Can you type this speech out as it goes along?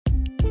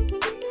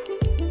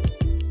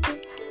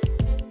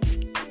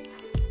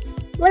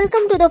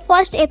Welcome to the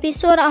first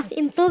episode of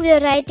Improve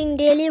Your Writing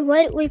Daily,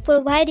 where we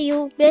provide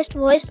you best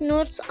voice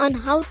notes on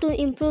how to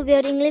improve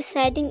your English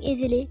writing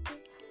easily.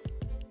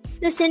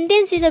 The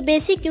sentence is a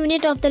basic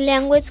unit of the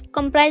language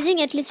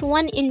comprising at least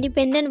one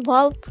independent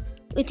verb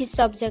with its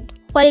subject.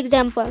 For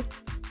example,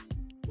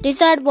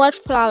 Richard bought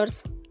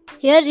flowers.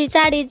 Here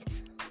Richard is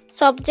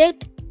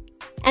subject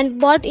and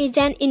bought is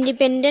an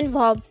independent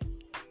verb.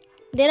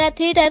 There are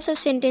three types of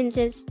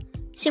sentences: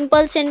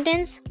 simple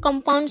sentence,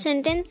 compound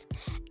sentence,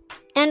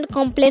 and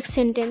complex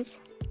sentence.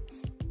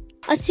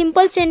 A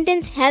simple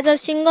sentence has a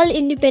single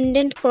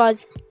independent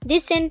clause.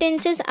 These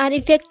sentences are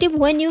effective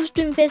when used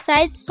to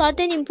emphasize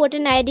certain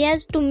important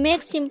ideas, to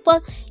make simple,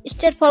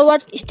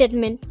 straightforward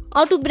statements,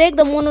 or to break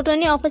the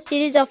monotony of a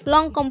series of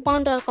long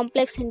compound or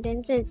complex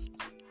sentences.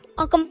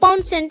 A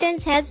compound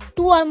sentence has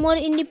two or more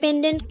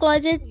independent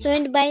clauses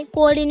joined by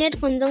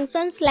coordinate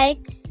conjunctions like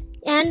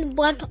and,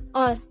 but,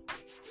 or.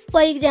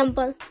 For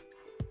example,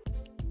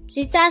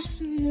 Richard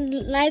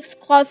likes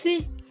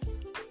coffee,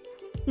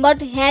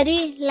 but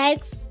Harry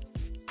likes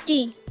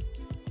tea.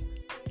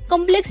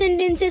 Complex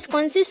sentences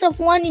consist of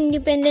one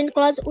independent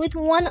clause with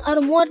one or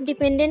more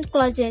dependent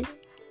clauses.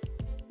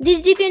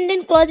 These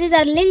dependent clauses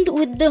are linked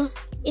with the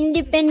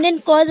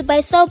independent clause by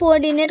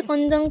subordinate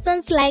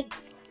conjunctions like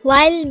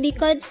while,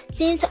 because,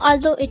 since,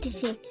 although,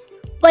 etc.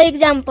 For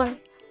example,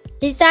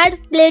 Richard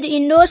played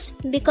indoors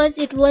because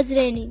it was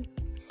raining.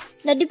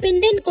 The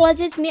dependent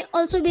clauses may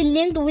also be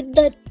linked with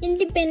the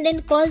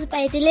independent clause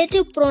by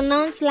relative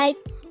pronouns like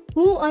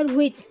who or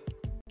which.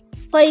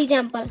 For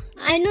example,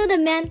 I know the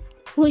man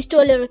who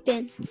stole your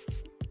pen.